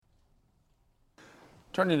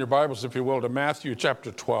Turn in your Bibles, if you will, to Matthew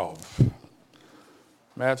chapter 12.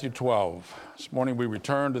 Matthew 12. This morning we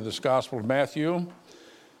return to this Gospel of Matthew,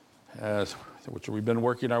 which we've been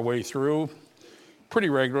working our way through pretty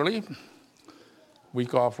regularly.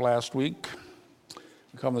 Week off last week.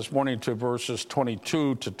 We come this morning to verses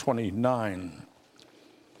 22 to 29.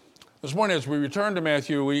 This morning as we return to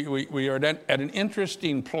Matthew, we are at an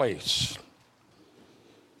interesting place.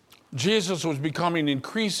 Jesus was becoming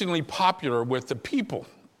increasingly popular with the people.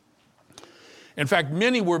 In fact,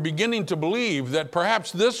 many were beginning to believe that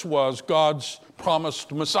perhaps this was God's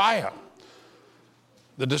promised Messiah,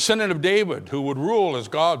 the descendant of David who would rule as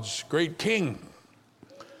God's great king.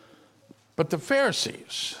 But the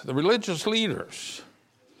Pharisees, the religious leaders,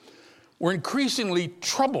 were increasingly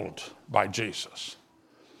troubled by Jesus.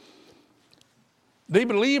 They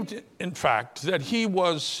believed, in fact, that he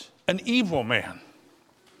was an evil man,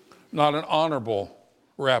 not an honorable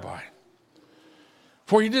rabbi.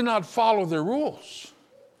 For he did not follow their rules.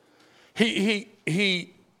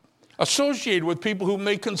 He associated with people whom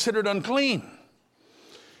they considered unclean.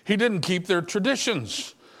 He didn't keep their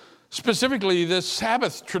traditions, specifically the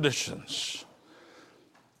Sabbath traditions.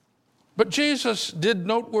 But Jesus did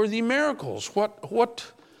noteworthy miracles.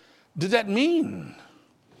 What did that mean?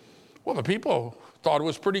 Well, the people thought it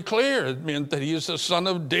was pretty clear. It meant that he is the son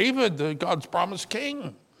of David, God's promised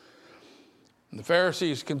king. And the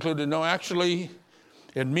Pharisees concluded, no, actually,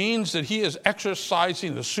 it means that he is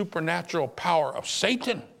exercising the supernatural power of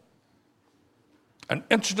Satan, an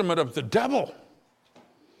instrument of the devil,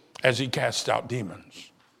 as he casts out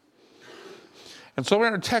demons. And so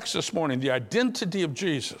in our text this morning, the identity of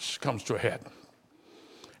Jesus comes to a head.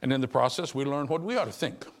 And in the process, we learn what we ought to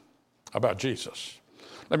think about Jesus.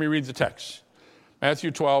 Let me read the text.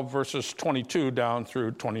 Matthew 12, verses 22 down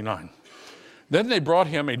through 29. Then they brought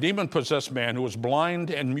him a demon-possessed man who was blind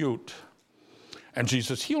and mute. And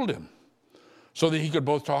Jesus healed him so that he could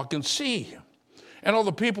both talk and see. And all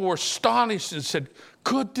the people were astonished and said,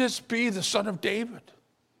 could this be the son of David?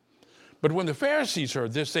 But when the Pharisees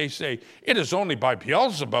heard this, they say, it is only by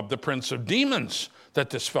Beelzebub, the prince of demons, that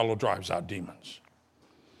this fellow drives out demons.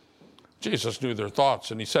 Jesus knew their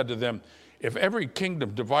thoughts, and he said to them, if every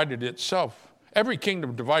kingdom divided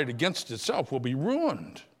against itself will be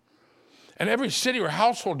ruined. And every city or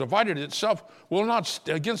household divided against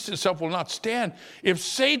itself will not stand. If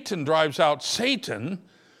Satan drives out Satan,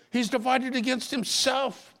 he's divided against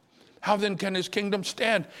himself. How then can his kingdom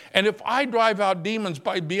stand? And if I drive out demons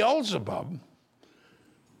by Beelzebub,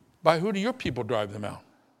 by who do your people drive them out?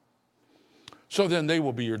 So then they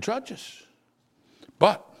will be your judges.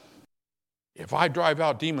 But if I drive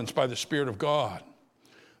out demons by the Spirit of God,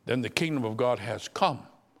 then the kingdom of God has come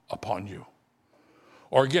upon you.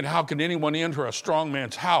 Or again, how can anyone enter a strong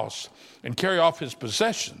man's house and carry off his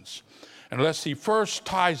possessions unless he first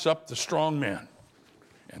ties up the strong man,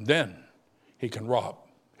 and then he can rob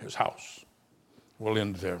his house? We'll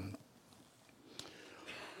end there.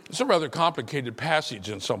 It's a rather complicated passage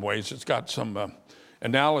in some ways. It's got some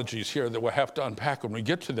analogies here that we'll have to unpack when we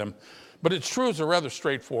get to them. But its truths are rather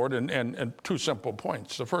straightforward and two simple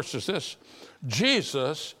points. The first is this: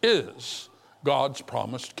 Jesus is God's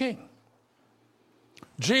promised king.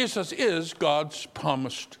 Jesus is God's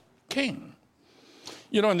promised king.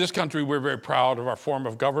 You know, in this country, we're very proud of our form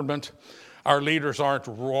of government. Our leaders aren't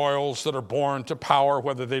royals that are born to power,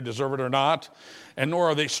 whether they deserve it or not, and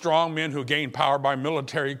nor are they strong men who gain power by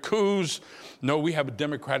military coups. No, we have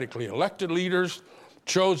democratically elected leaders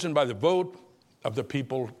chosen by the vote of the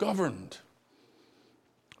people governed.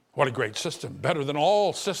 What a great system, better than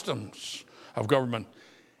all systems of government,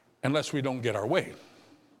 unless we don't get our way.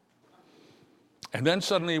 And then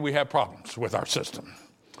suddenly we have problems with our system,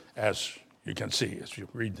 as you can see as you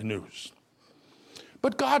read the news.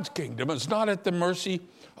 But God's kingdom is not at the mercy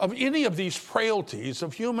of any of these frailties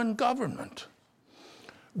of human government.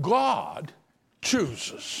 God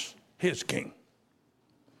chooses his king.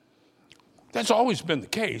 That's always been the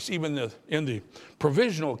case, even in the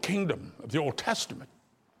provisional kingdom of the Old Testament.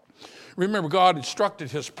 Remember, God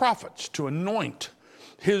instructed his prophets to anoint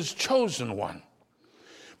his chosen one.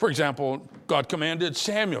 For example, God commanded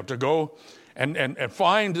Samuel to go and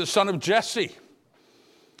find the son of Jesse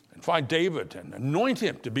and find David and anoint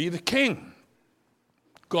him to be the king.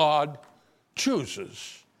 God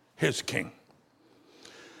chooses his king.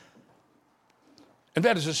 And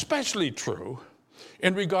that is especially true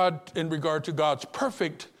in regard to God's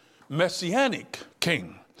perfect messianic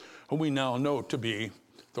king, whom we now know to be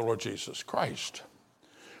the Lord Jesus Christ.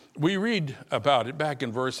 We read about it back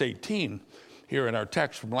in verse 18 here in our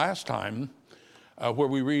text from last time, where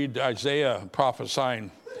we read Isaiah prophesying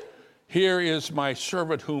Here is my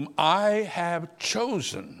servant whom I have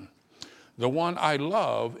chosen, the one I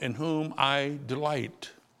love, in whom I delight.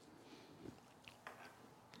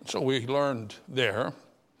 So we learned there,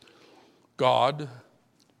 God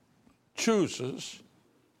chooses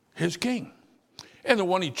his king. And the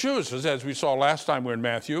one he chooses, as we saw last time we were in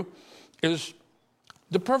Matthew, is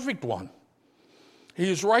the perfect one.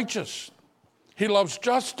 He is righteous. He loves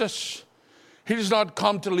justice. He does not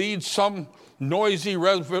come to lead some noisy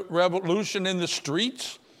revolution in the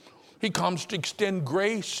streets. He comes to extend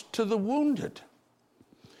grace to the wounded.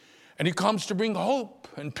 And he comes to bring hope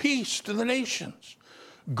and peace to the nations.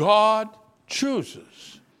 God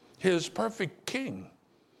chooses his perfect king,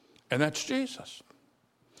 and that's Jesus.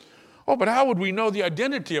 Oh, but how would we know the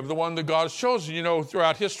identity of the one that God has chosen? You know,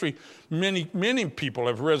 throughout history, many people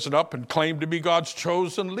have risen up and claimed to be God's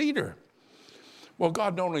chosen leader. Well,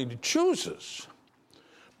 God not only chooses,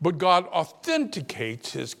 but God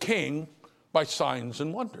authenticates his king by signs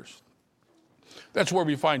and wonders. That's where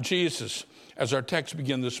we find Jesus, as our text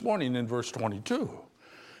begins this morning in verse 22.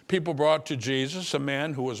 People brought to Jesus a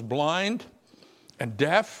man who was blind and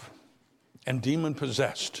deaf and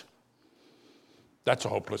demon-possessed. That's a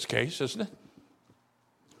hopeless case, isn't it?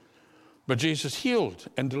 But Jesus healed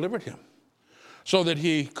and delivered him so that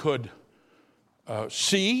he could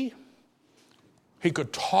see, he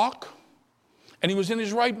could talk, and he was in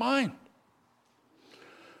his right mind.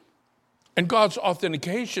 And God's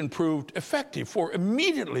authentication proved effective, for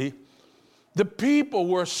immediately the people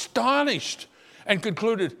were astonished and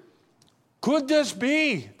concluded, could this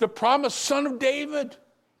be the promised son of David,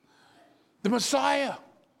 the Messiah?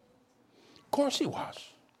 Of course he was.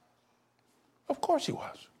 Of course he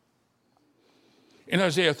was. In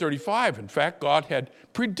Isaiah 35, in fact, God had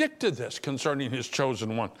predicted this concerning his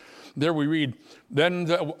chosen one. There we read, then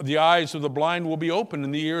the eyes of the blind will be opened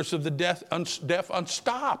and the ears of the deaf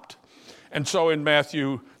unstopped. And so in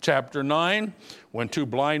Matthew chapter 9, when two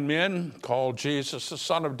blind men called Jesus the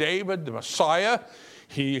son of David, the Messiah,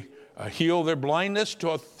 he healed their blindness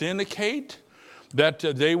to authenticate that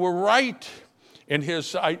they were right in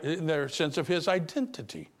their sense of his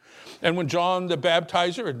identity. And when John the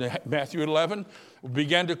Baptizer in Matthew 11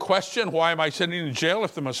 began to question, why am I sitting in jail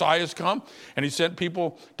if the Messiah has come? And he sent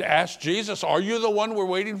people to ask Jesus, are you the one we're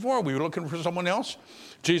waiting for? Are we looking for someone else?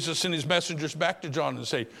 Jesus sent his messengers back to John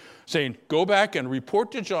and saying, go back and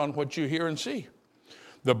report to John what you hear and see.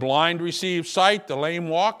 The blind receive sight, the lame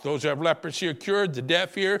walk, those who have leprosy are cured, the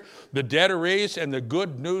deaf hear, the dead are raised, and the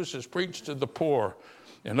good news is preached to the poor.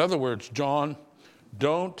 In other words, John,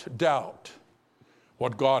 don't doubt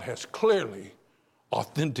what God has clearly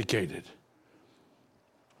authenticated.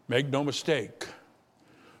 Make no mistake,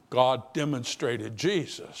 God demonstrated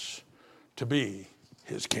Jesus to be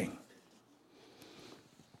his king.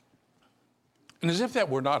 And as if that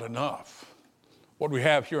were not enough, what we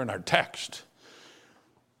have here in our text,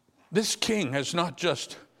 this king has not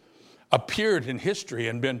just appeared in history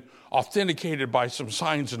and been authenticated by some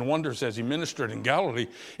signs and wonders as he ministered in Galilee.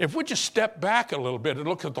 If we just step back a little bit and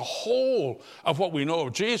look at the whole of what we know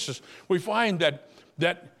of Jesus, we find that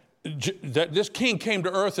this king came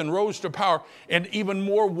to earth and rose to power in an even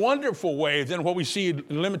more wonderful way than what we see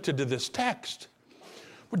limited to this text.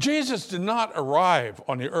 But Jesus did not arrive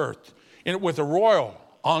on the earth with a royal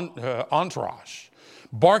entourage,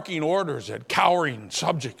 barking orders at cowering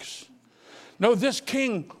subjects. No, this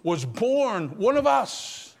king was born one of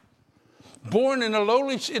us, born into a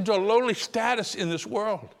lowly status in this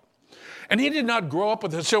world. And he did not grow up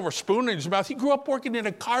with a silver spoon in his mouth. He grew up working in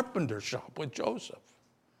a carpenter shop with Joseph.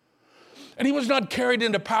 And he was not carried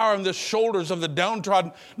into power on the shoulders of the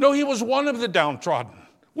downtrodden. No, he was one of the downtrodden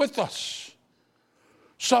with us,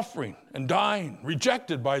 suffering and dying,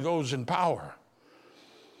 rejected by those in power.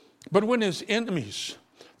 But when his enemies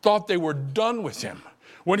thought they were done with him,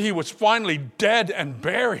 when he was finally dead and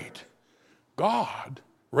buried, God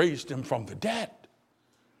raised him from the dead.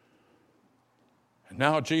 And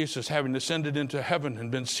now Jesus, having ascended into heaven and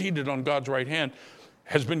been seated on God's right hand,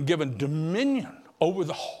 has been given dominion over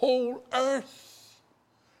the whole earth.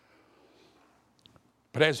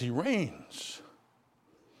 But as he reigns,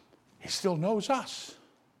 he still knows us.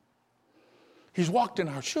 He's walked in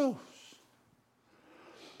our shoes.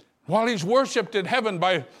 While he's worshiped in heaven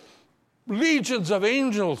by legions of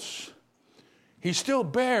angels, he still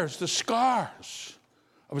bears the scars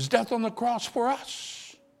of his death on the cross for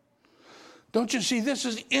us. Don't you see, this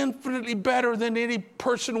is infinitely better than any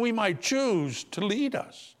person we might choose to lead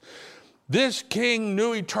us. This king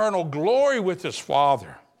knew eternal glory with his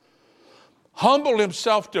Father, humbled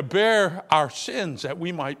himself to bear our sins that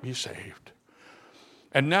we might be saved.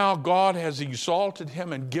 And now God has exalted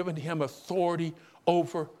him and given him authority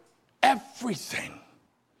over everything.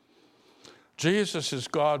 Jesus is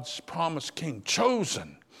God's promised king,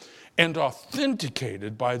 chosen and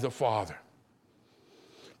authenticated by the Father.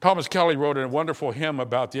 Thomas Kelly wrote a wonderful hymn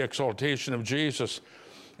about the exaltation of Jesus,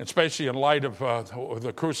 especially in light of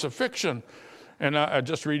the crucifixion. And I'll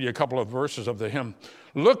just read you a couple of verses of the hymn.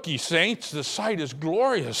 Look, ye saints, the sight is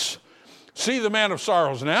glorious. See the man of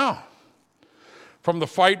sorrows now. From the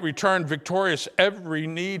fight returned victorious, every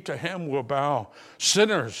knee to him will bow.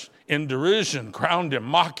 Sinners in derision crowned him,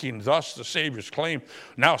 mocking thus the Savior's claim.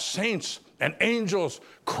 Now saints and angels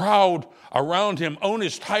crowd around him, own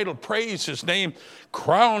his title, praise his name.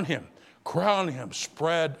 Crown him,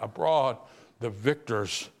 spread abroad the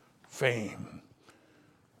victor's fame.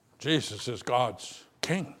 Jesus is God's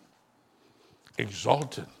king,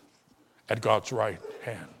 exalted at God's right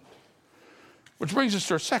hand. Which brings us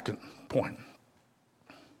to our second point.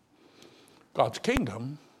 God's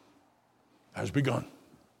kingdom has begun.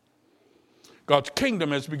 God's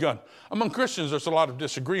kingdom has begun. Among Christians, there's a lot of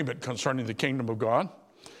disagreement concerning the kingdom of God.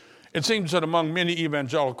 It seems that among many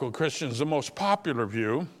evangelical Christians, the most popular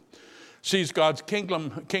view sees God's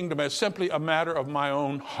kingdom as simply a matter of my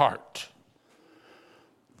own heart.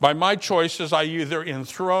 By my choices, I either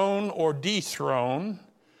enthrone or dethrone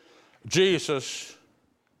Jesus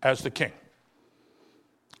as the king.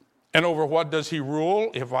 And over what does he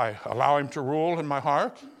rule if I allow him to rule in my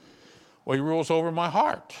heart? Well, he rules over my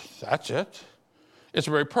heart. That's it. It's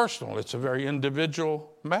very personal. It's a very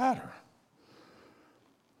individual matter.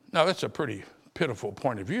 Now, that's a pretty pitiful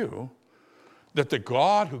point of view, that the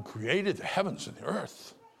God who created the heavens and the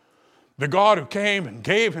earth, the God who came and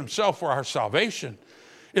gave himself for our salvation,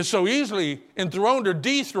 is so easily enthroned or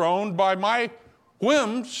dethroned by my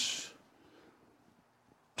whims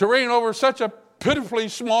to reign over such a pitifully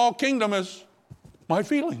small kingdom as my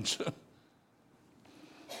feelings.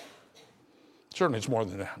 Certainly it's more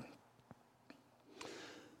than that.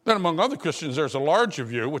 Then among other Christians, there's a larger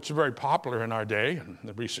view, which is very popular in our day and in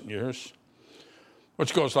the recent years,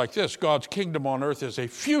 which goes like this. God's kingdom on earth is a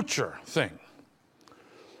future thing.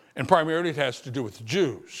 And primarily it has to do with the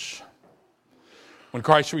Jews. When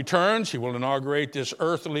Christ returns, he will inaugurate this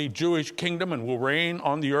earthly Jewish kingdom and will reign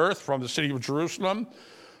on the earth from the city of Jerusalem,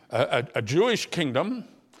 a Jewish kingdom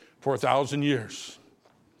for 1,000 years.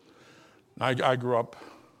 I grew up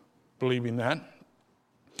believing that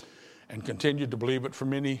and continued to believe it for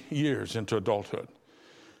many years into adulthood.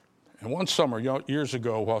 And one summer, years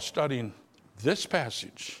ago, while studying this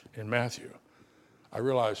passage in Matthew, I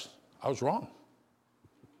realized I was wrong.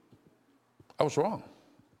 I was wrong.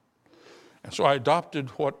 And so I adopted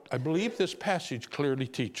what I believe this passage clearly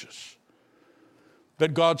teaches,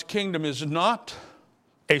 that God's kingdom is not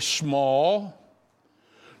a small,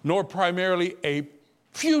 nor primarily a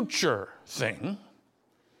future thing.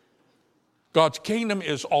 God's kingdom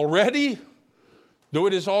is already, though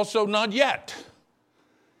it is also not yet.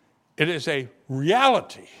 It is a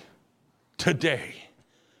reality today,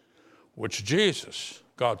 which Jesus,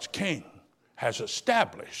 God's King, has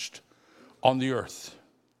established on the earth.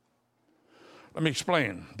 Let me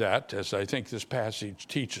explain that as I think this passage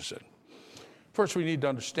teaches it. First, we need to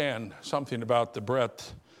understand something about the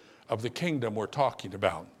breadth of the kingdom we're talking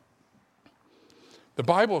about. The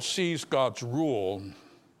Bible sees God's rule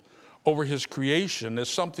over his creation as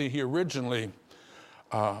something he originally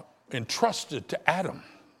entrusted to Adam.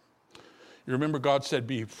 You remember God said,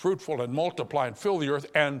 be fruitful and multiply and fill the earth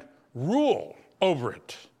and rule over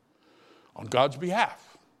it on God's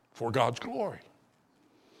behalf for God's glory.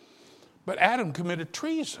 But Adam committed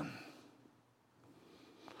treason.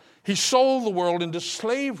 He sold the world into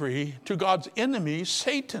slavery to God's enemy,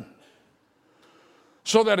 Satan.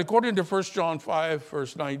 So that according to 1 John 5,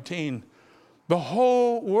 verse 19, the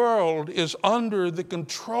whole world is under the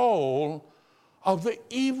control of the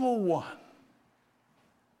evil one.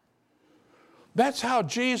 That's how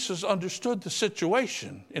Jesus understood the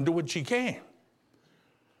situation into which he came.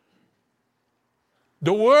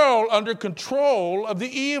 The world under control of the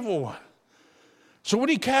evil one. So when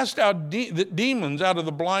he cast out the demons out of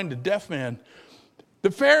the blind and deaf man,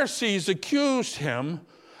 the Pharisees accused him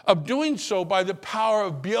of doing so by the power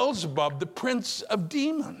of Beelzebub, the prince of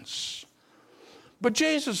demons. But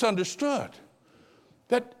Jesus understood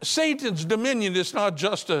that Satan's dominion is not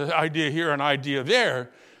just an idea here, an idea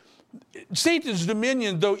there. Satan's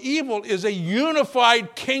dominion, though evil, is a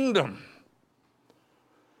unified kingdom.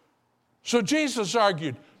 So Jesus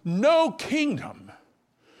argued, no kingdom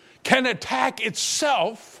can attack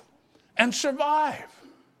itself and survive.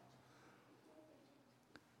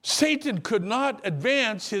 Satan could not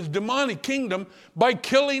advance his demonic kingdom by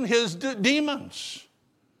killing his demons,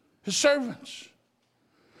 his servants.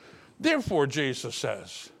 Therefore, Jesus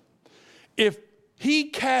says, if he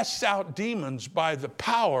casts out demons by the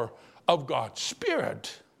power of God's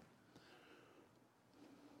Spirit,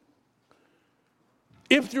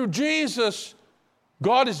 if through Jesus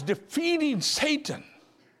God is defeating Satan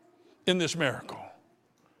in this miracle,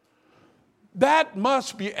 that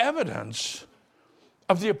must be evidence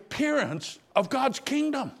of the appearance of God's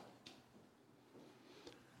kingdom.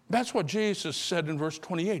 That's what Jesus said in verse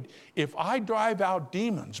 28. If I drive out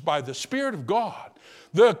demons by the Spirit of God,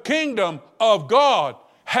 the kingdom of God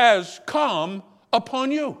has come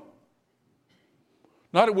upon you.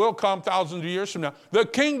 Not it will come thousands of years from now. The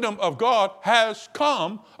kingdom of God has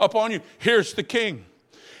come upon you. Here's the king.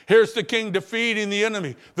 Here's the king defeating the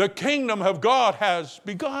enemy. The kingdom of God has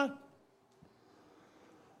begun.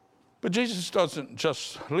 But Jesus doesn't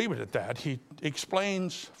just leave it at that. He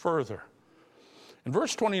explains further. In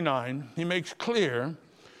verse 29, he makes clear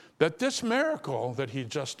that this miracle that he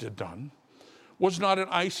just had done was not an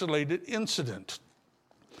isolated incident.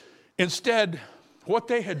 Instead, what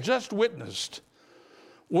they had just witnessed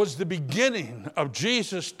was the beginning of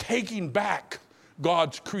Jesus taking back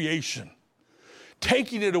God's creation,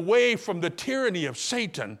 taking it away from the tyranny of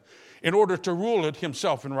Satan in order to rule it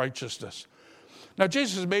himself in righteousness. Now,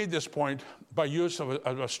 Jesus made this point by use of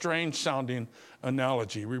a strange-sounding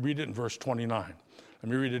analogy. We read it in verse 29. Let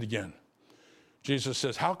me read it again. Jesus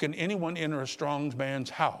says, how can anyone enter a strong man's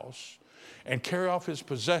house and carry off his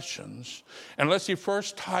possessions unless he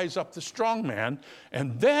first ties up the strong man,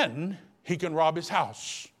 and then he can rob his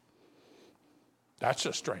house? That's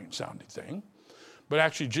a strange-sounding thing. But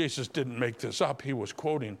actually, Jesus didn't make this up. He was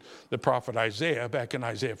quoting the prophet Isaiah. Back in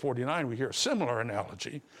Isaiah 49, we hear a similar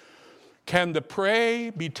analogy. Can the prey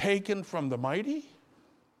be taken from the mighty,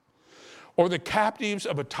 or the captives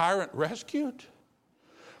of a tyrant rescued?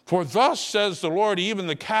 For thus says the Lord, even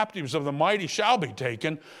the captives of the mighty shall be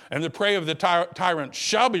taken, and the prey of the tyrant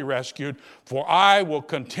shall be rescued. For I will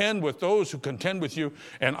contend with those who contend with you,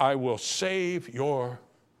 and I will save your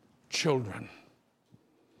children.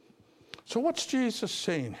 So what's Jesus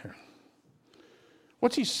saying here?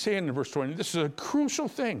 What's he saying in verse 20? This is a crucial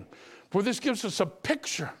thing, for this gives us a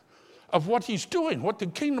picture of what he's doing, what the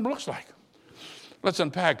kingdom looks like. Let's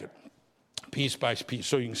unpack it piece by piece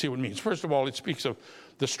so you can see what it means. First of all, it speaks of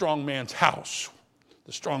the strong man's house.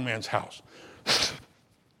 The strong man's house.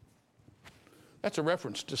 That's a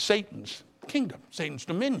reference to Satan's kingdom, Satan's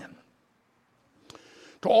dominion.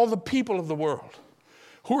 To all the people of the world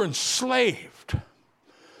who are enslaved,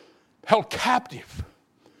 held captive,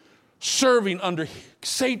 serving under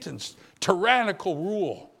Satan's tyrannical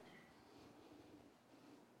rule.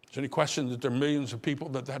 Is there any question that there are millions of people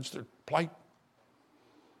that's their plight?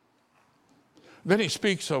 Then he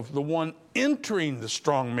speaks of the one entering the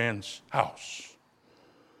strong man's house.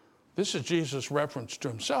 This is Jesus' reference to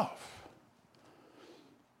himself.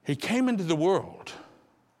 He came into the world,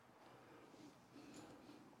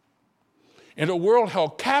 in a world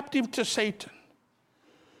held captive to Satan.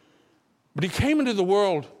 But he came into the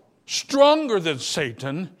world stronger than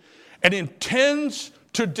Satan and intends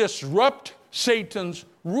to disrupt Satan's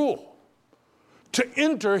rule, to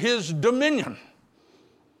enter his dominion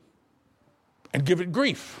and give it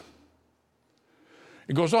grief.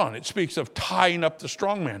 It goes on. It speaks of tying up the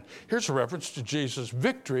strong man. Here's a reference to Jesus'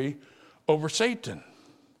 victory over Satan.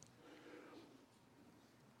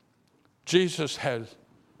 Jesus has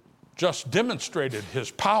just demonstrated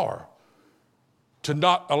his power to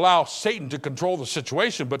not allow Satan to control the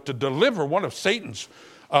situation, but to deliver one of Satan's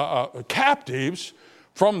captives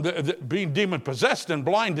from being demon-possessed and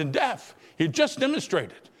blind and deaf. He just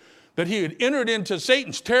demonstrated that he had entered into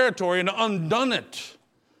Satan's territory and undone it.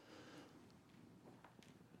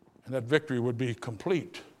 And that victory would be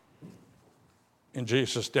complete in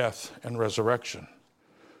Jesus' death and resurrection.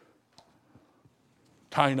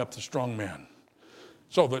 Tying up the strong man.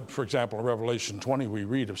 So that, for example, in Revelation 20, we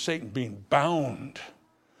read of Satan being bound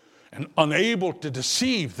and unable to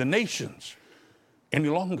deceive the nations any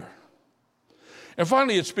longer. And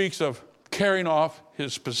finally, it speaks of carrying off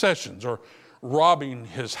his possessions or robbing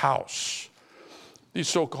his house. These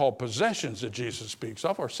so-called possessions that Jesus speaks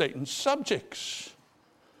of are Satan's subjects.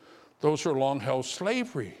 Those who are long held in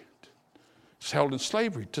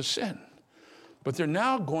slavery to sin. But they're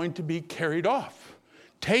now going to be carried off,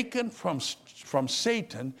 taken from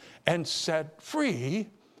Satan and set free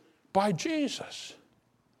by Jesus.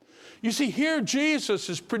 You see, here Jesus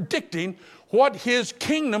is predicting what his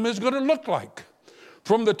kingdom is going to look like.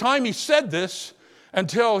 From the time he said this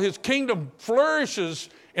until his kingdom flourishes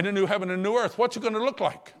in a new heaven and a new earth, what's it going to look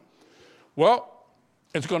like? Well,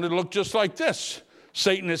 it's going to look just like this.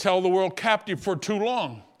 Satan has held the world captive for too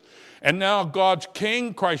long. And now God's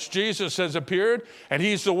king, Christ Jesus, has appeared, and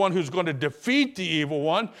he's the one who's going to defeat the evil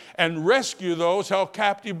one and rescue those held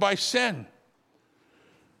captive by sin.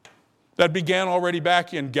 That began already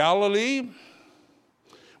back in Galilee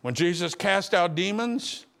when Jesus cast out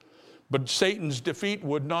demons, but Satan's defeat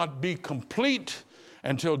would not be complete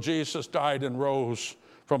until Jesus died and rose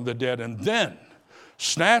from the dead. And then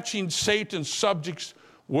snatching Satan's subjects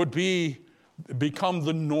would become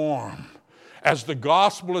the norm. As the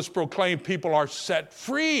gospel is proclaimed, people are set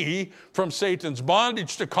free from Satan's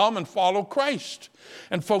bondage to come and follow Christ.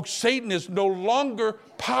 And folks, Satan is no longer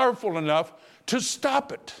powerful enough to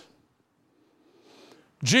stop it.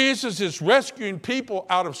 Jesus is rescuing people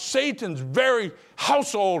out of Satan's very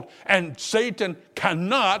household, and Satan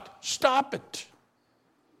cannot stop it.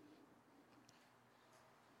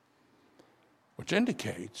 Which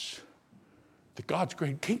indicates that God's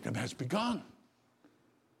great kingdom has begun.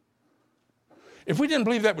 If we didn't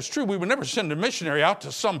believe that was true, we would never send a missionary out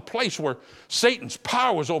to some place where Satan's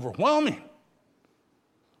power was overwhelming.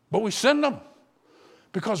 But we send them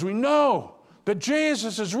because we know that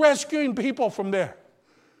Jesus is rescuing people from there.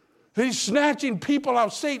 That he's snatching people out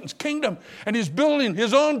of Satan's kingdom, and he's building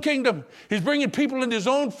his own kingdom. He's bringing people into his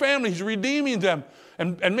own family. He's redeeming them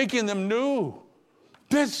and making them new.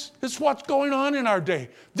 This is what's going on in our day.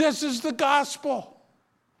 This is the gospel.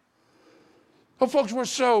 Well, folks, we're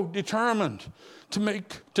so determined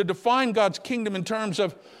to define God's kingdom in terms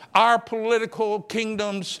of our political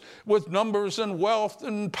kingdoms with numbers and wealth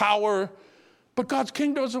and power. But God's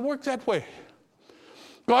kingdom doesn't work that way.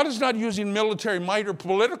 God is not using military might or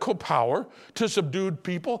political power to subdue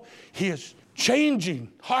people. He is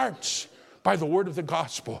changing hearts by the word of the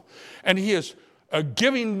gospel. And he is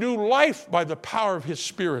giving new life by the power of his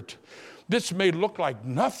Spirit. This may look like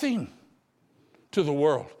nothing to the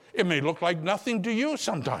world. It may look like nothing to you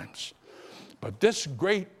sometimes. But this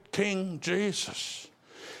great King Jesus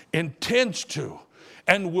intends to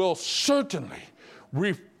and will certainly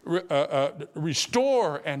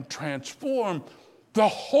restore and transform the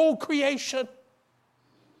whole creation.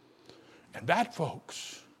 And that,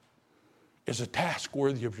 folks, is a task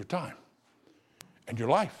worthy of your time and your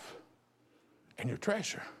life and your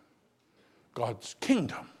treasure. God's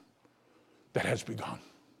kingdom that has begun.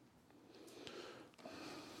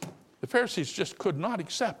 The Pharisees just could not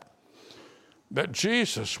accept that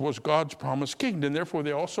Jesus was God's promised king, and therefore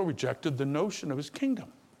they also rejected the notion of his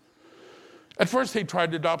kingdom. At first they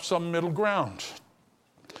tried to adopt some middle ground,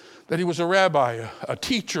 that he was a rabbi, a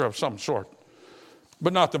teacher of some sort,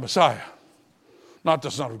 but not the Messiah, not the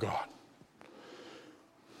Son of God.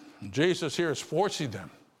 And Jesus here is forcing them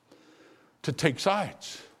to take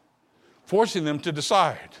sides, forcing them to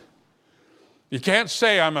decide. You can't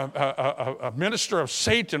say I'm a minister of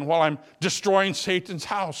Satan while I'm destroying Satan's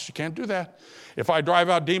house. You can't do that. If I drive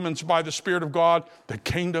out demons by the Spirit of God, the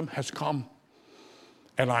kingdom has come,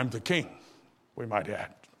 and I'm the king, we might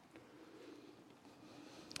add.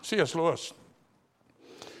 C.S. Lewis,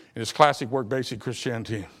 in his classic work, Basic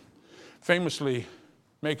Christianity, famously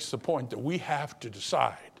makes the point that we have to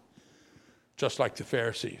decide, just like the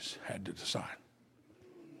Pharisees had to decide.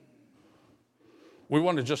 We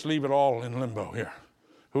want to just leave it all in limbo here.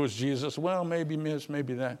 Who is Jesus? Well, maybe this,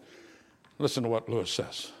 maybe that. Listen to what Lewis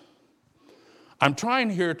says. I'm trying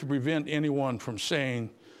here to prevent anyone from saying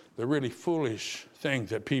the really foolish thing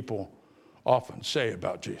that people often say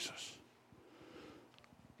about Jesus.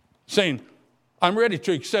 Saying, I'm ready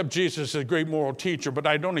to accept Jesus as a great moral teacher, but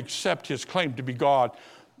I don't accept his claim to be God.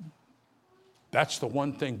 That's the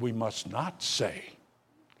one thing we must not say,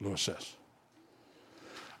 Lewis says.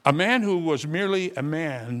 A man who was merely a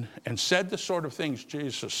man and said the sort of things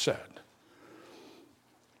Jesus said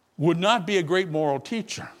would not be a great moral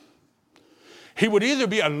teacher. He would either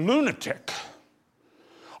be a lunatic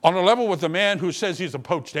on a level with a man who says he's a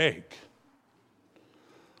poached egg,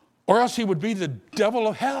 or else he would be the devil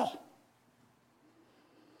of hell.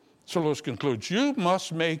 So Lewis concludes, you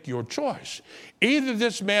must make your choice. Either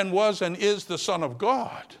this man was and is the Son of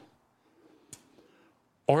God,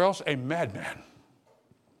 or else a madman,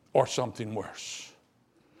 or something worse.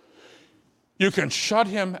 You can shut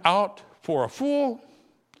him out for a fool.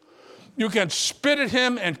 You can spit at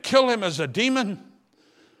him and kill him as a demon.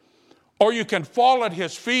 Or you can fall at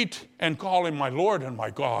his feet and call him my Lord and my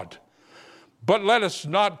God. But let us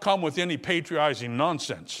not come with any patronizing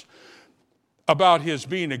nonsense about his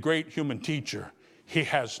being a great human teacher. He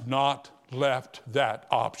has not left that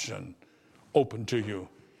option open to you.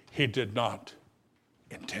 He did not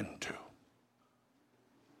intend to.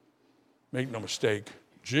 Make no mistake,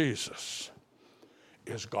 Jesus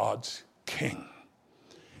is God's king,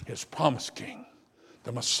 his promised king,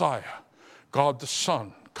 the Messiah, God the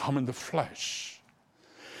Son, come in the flesh.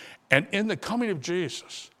 And in the coming of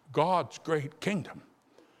Jesus, God's great kingdom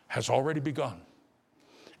has already begun.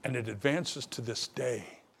 And it advances to this day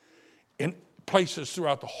in places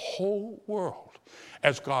throughout the whole world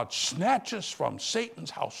as God snatches from Satan's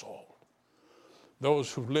household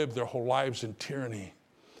those who live their whole lives in tyranny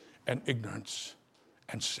and ignorance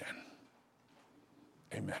and sin.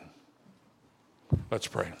 Amen. Let's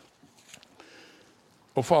pray.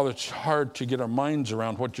 Oh, Father, it's hard to get our minds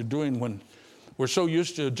around what you're doing when we're so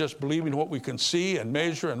used to just believing what we can see and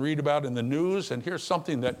measure and read about in the news. And here's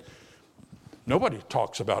something that nobody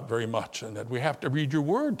talks about very much, and that we have to read your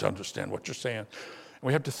word to understand what you're saying. And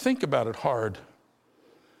we have to think about it hard.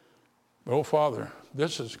 But, oh, Father,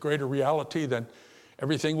 this is greater reality than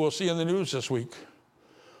everything we'll see in the news this week.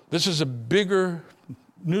 This is a bigger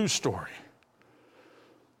news story,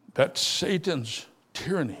 that Satan's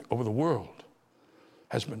tyranny over the world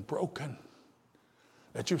has been broken,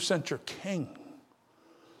 that you've sent your King,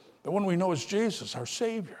 the one we know as Jesus, our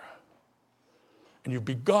Savior. And you've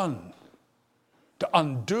begun to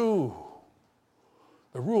undo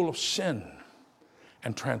the rule of sin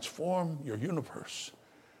and transform your universe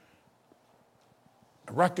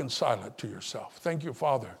and reconcile it to yourself. Thank you,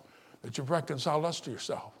 Father, that you've reconciled us to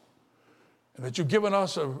yourself and that you've given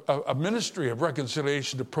us a ministry of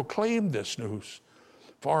reconciliation to proclaim this news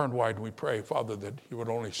far and wide. We pray, Father, that you would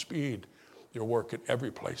only speed your work at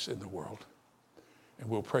every place in the world. And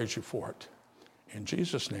we'll praise you for it. In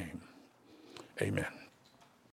Jesus' name, amen.